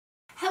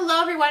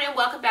Hello everyone and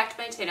welcome back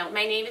to my channel.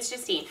 My name is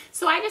Justine.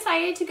 So I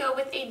decided to go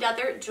with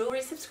another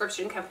jewelry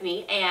subscription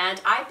company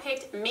and I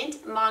picked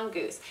Mint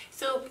Mongoose.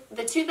 So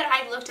the two that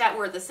I looked at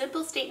were the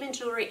Simple Statement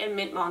Jewelry and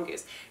Mint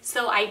Mongoose.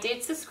 So I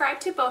did subscribe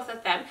to both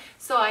of them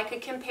so I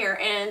could compare,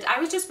 and I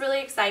was just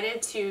really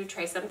excited to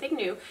try something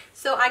new.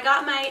 So I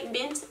got my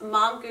Mint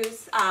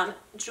Mongoose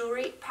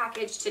jewelry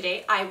package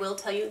today. I will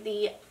tell you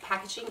the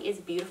packaging is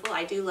beautiful.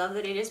 I do love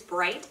that it is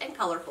bright and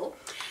colorful.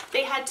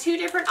 They had two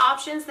different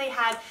options. They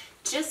had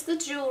just the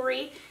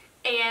jewelry,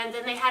 and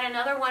then they had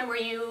another one where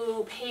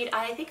you paid,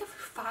 I think,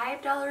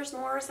 $5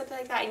 more or something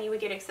like that, and you would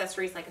get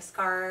accessories like a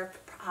scarf,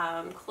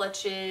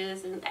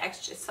 clutches, and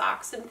extra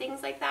socks and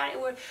things like that.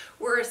 It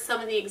were some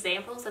of the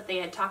examples that they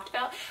had talked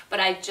about, but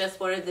I just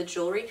wanted the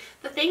jewelry.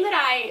 The thing that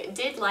I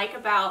did like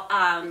about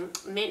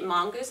Mint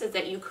Mongoose is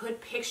that you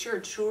could pick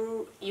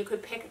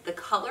the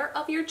color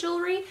of your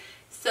jewelry.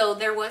 So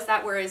there was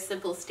that, whereas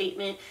Simple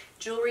Statement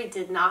Jewelry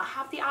did not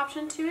have the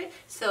option to it.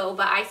 So,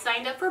 but I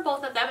signed up for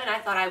both of them and I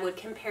thought I would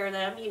compare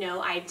them. You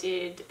know, I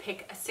did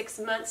pick a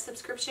 6-month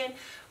subscription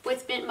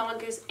with Mint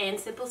Mongoose and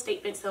Simple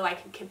Statement so I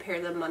could compare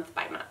them month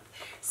by month.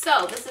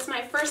 So this is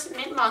my first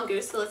Mint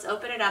Mongoose, so let's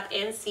open it up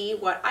and see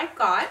what I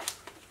got.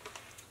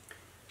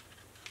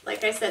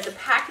 Like I said, the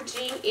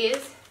packaging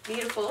is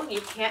beautiful.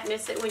 You can't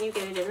miss it when you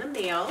get it in the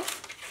mail.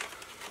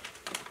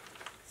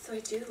 So I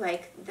do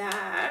like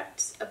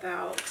that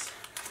about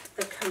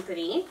the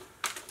company.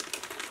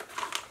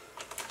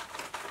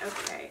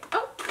 Okay.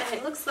 Oh, and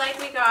it looks like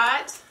we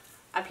got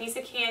a piece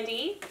of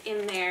candy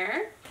in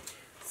there.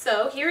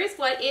 So here is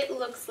what it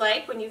looks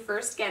like when you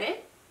first get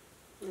it.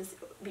 This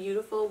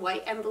beautiful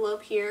white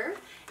envelope here,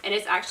 and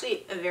it's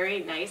actually a very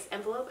nice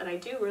envelope, and I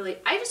just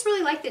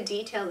really like the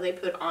detail they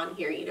put on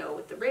here, you know,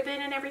 with the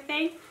ribbon and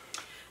everything.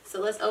 So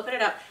let's open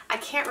it up. I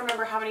can't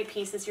remember how many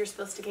pieces you're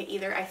supposed to get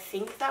either. I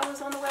think that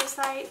was on the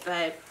website,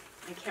 but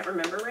I can't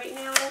remember right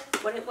now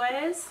what it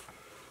was.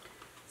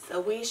 So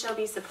we shall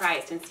be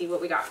surprised and see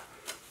what we got.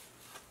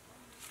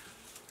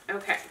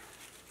 Okay.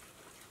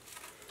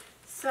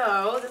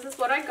 So this is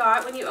what I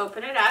got when you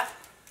open it up.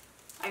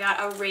 I got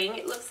a ring,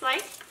 it looks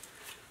like,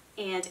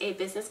 and a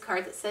business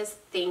card that says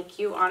thank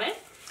you on it.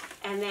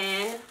 And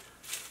then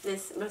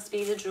this must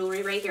be the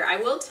jewelry right here. I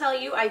will tell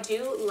you, I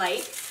do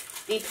like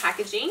the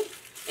packaging.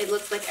 It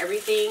looks like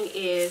everything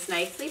is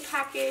nicely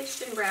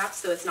packaged and wrapped,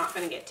 so it's not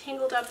going to get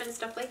tangled up and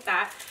stuff like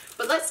that.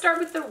 But let's start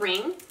with the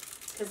ring,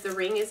 because the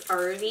ring is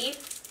already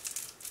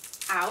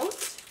out.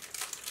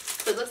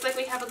 So it looks like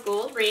we have a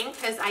gold ring,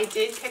 because I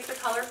did pick the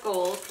color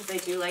gold because I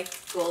do like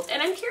gold.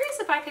 And I'm curious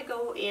if I could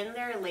go in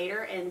there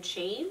later and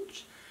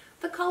change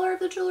the color of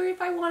the jewelry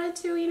if I wanted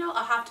to, you know.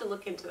 I'll have to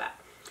look into that.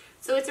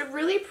 So it's a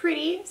really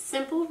pretty,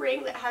 simple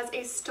ring that has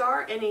a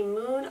star and a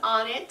moon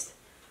on it.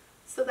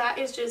 So that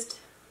is just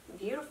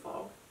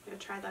beautiful. I'm going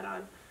to try that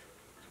on.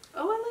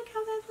 Oh, I like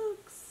how that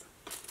looks.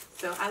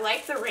 So I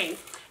like the ring.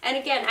 And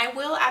again, I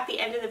will at the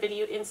end of the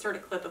video insert a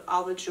clip of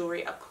all the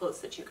jewelry up close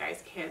so that you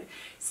guys can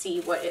see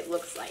what it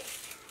looks like.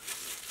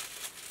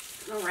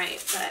 All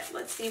right, but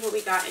let's see what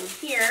we got in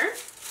here.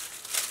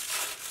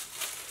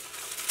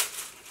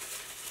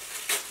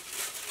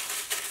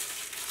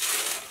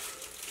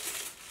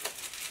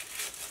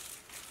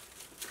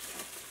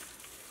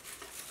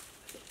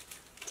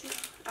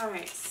 All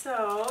right,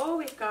 so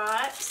we've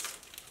got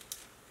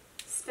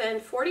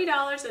spend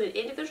 $40 on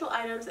individual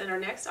items in our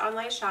next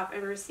online shop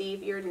and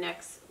receive your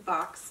next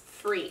box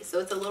free. So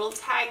it's a little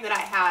tag that I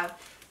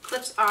have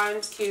clipped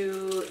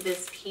onto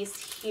this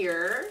piece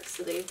here.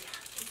 So they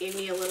gave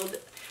me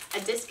a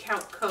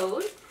discount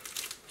code.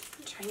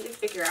 I'm trying to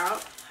figure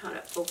out how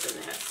to open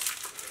this.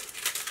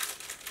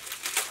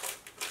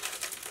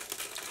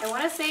 I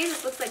want to say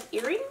this looks like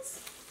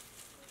earrings.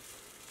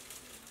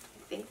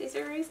 I think these are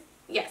earrings.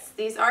 Yes,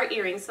 these are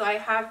earrings. So I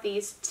have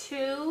these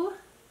two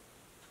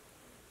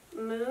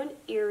moon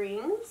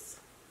earrings.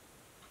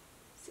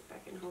 Let's see if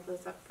I can hold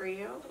those up for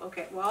you.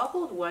 Okay, well, I'll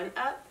hold one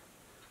up.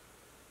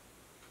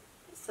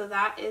 So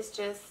that is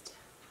just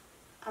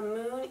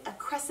a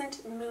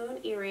crescent moon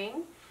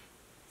earring.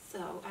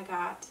 So I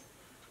got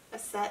a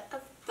set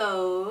of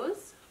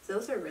those.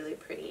 Those are really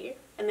pretty,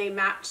 and they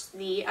match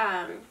the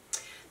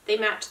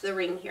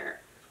ring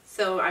here.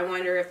 So I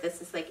wonder if this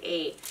is like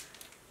a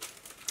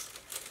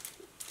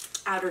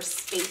outer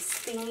space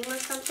theme or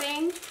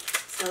something.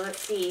 So let's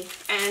see.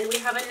 And we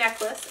have a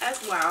necklace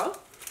as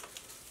well.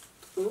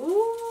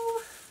 Ooh,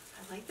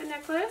 I like the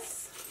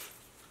necklace.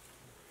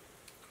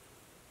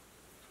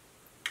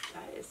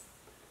 That is,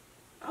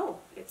 oh,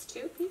 it's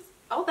two pieces.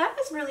 Oh,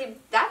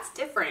 that's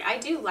different. I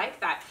do like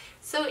that.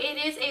 So it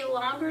is a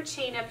longer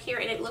chain up here,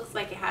 and it looks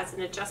like it has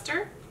an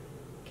adjuster.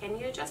 Can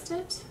you adjust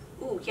it?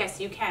 Ooh, yes,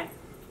 you can.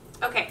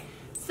 Okay,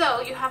 so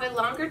you have a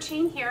longer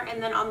chain here,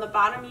 and then on the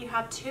bottom you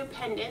have two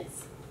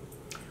pendants.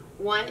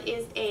 One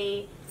is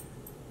a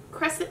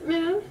crescent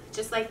moon,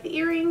 just like the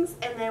earrings,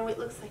 and then it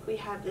looks like we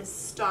have this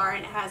star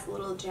and it has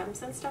little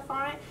gems and stuff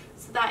on it.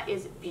 So that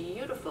is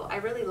beautiful. I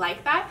really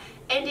like that,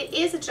 and it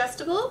is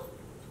adjustable.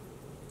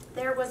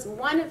 There was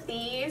one of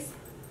these,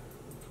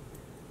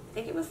 I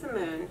think it was the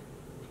moon.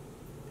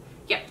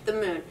 Yep, the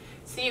moon.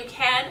 So you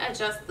can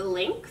adjust the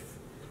length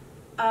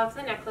of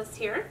the necklace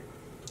here.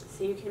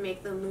 So you can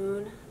make the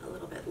moon a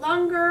little bit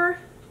longer,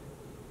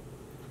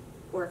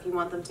 or if you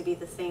want them to be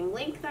the same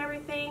length and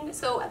everything.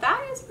 So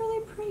that is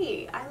really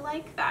pretty. I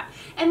like that.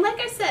 And like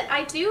I said,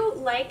 I do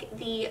like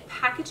the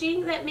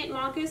packaging that Mint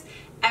Mongoose.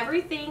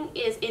 Everything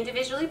is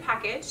individually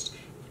packaged,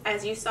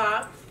 as you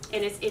saw,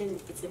 and it's in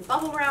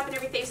bubble wrap and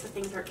everything, so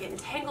things aren't getting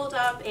tangled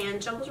up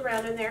and jumbled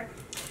around in there.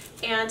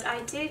 And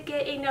I did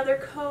get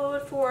another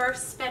code for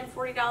spend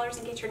 $40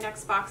 and get your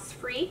next box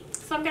free.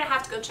 So I'm gonna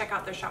have to go check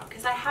out their shop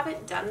because I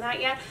haven't done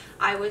that yet.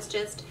 I was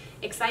just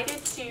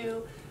excited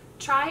to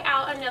try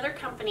out another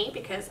company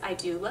because I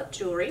do love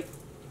jewelry,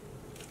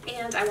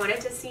 and I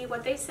wanted to see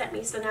what they sent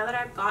me. So now that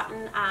I've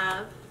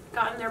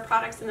gotten their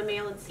products in the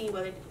mail and see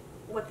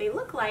what they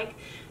look like,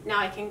 now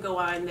I can go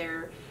on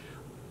their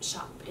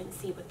shop and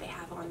see what they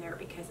have on there,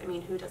 because I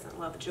mean, who doesn't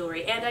love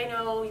jewelry? And I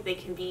know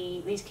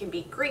these can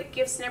be great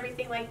gifts and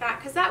everything like that,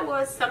 because that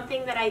was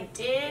something that I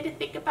did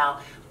think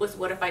about, was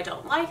what if I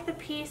don't like the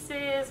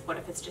pieces? What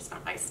if it's just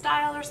not my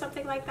style or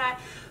something like that?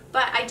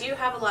 But I do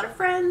have a lot of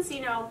friends, you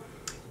know,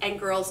 and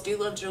girls do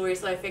love jewelry,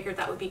 so I figured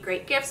that would be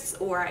great gifts,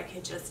 or I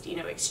could just, you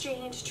know,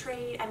 exchange,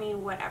 trade, I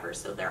mean, whatever.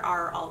 So there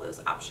are all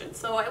those options.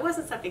 So it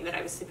wasn't something that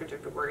I was super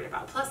duper worried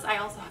about. Plus, I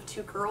also have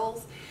 2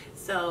 girls,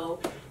 so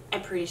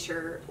I'm pretty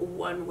sure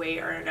one way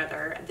or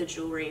another the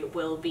jewelry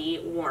will be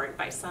worn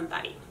by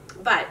somebody.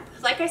 But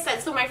like I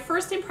said, so my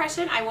first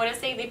impression, I want to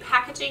say the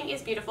packaging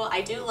is beautiful.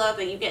 I do love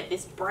that you get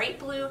this bright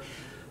blue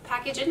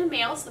package in the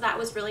mail, so that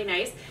was really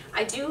nice.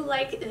 I do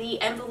like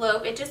the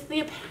envelope. It just,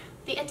 the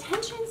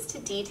attentions to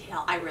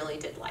detail I really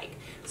did like.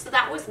 So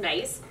that was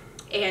nice.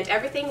 And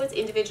everything was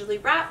individually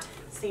wrapped,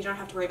 so you don't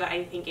have to worry about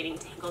anything getting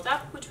tangled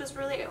up, which was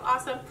really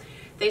awesome.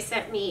 They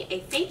sent me a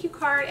thank you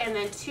card and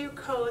then 2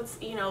 codes,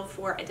 you know,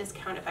 for a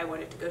discount if I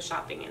wanted to go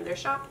shopping in their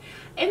shop.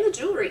 And the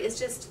jewelry is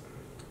just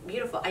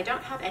beautiful. I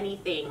don't have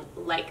anything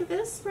like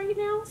this right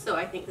now, so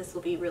I think this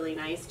will be really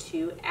nice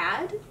to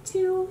add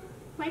to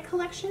my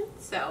collection.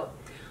 So,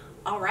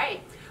 all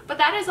right. But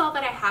that is all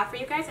that I have for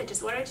you guys. I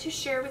just wanted to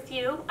share with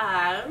you,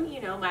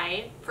 you know,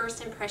 my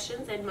first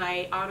impressions and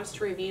my honest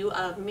review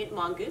of Mint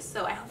Mongoose.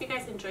 So I hope you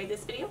guys enjoyed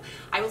this video.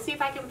 I will see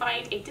if I can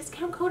find a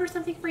discount code or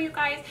something for you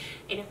guys.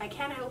 And if I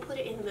can, I will put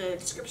it in the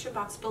description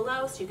box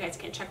below so you guys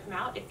can check them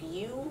out if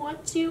you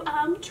want to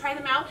try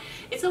them out.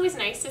 It's always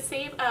nice to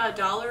save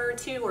 $1 or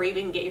 $2 or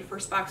even get your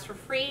first box for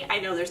free. I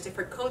know there's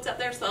different codes up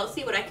there, so I'll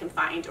see what I can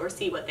find or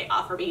see what they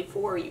offer me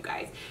for you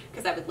guys,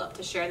 because I would love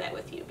to share that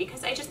with you,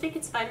 because I just think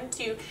it's fun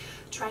to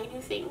try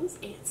new things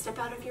and step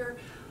out of your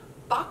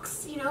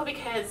box, you know,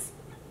 because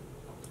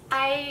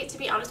to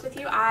be honest with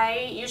you,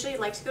 I usually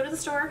like to go to the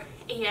store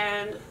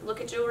and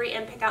look at jewelry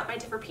and pick out my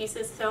different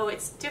pieces. So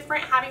it's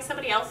different having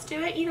somebody else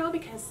do it, you know,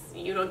 because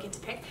you don't get to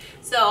pick.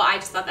 So I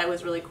just thought that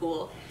was really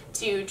cool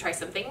to try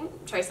something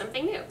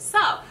new. So,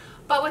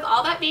 but with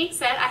all that being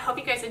said, I hope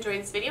you guys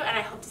enjoyed this video, and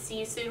I hope to see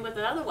you soon with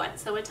another one.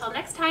 So until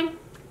next time,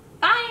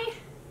 bye!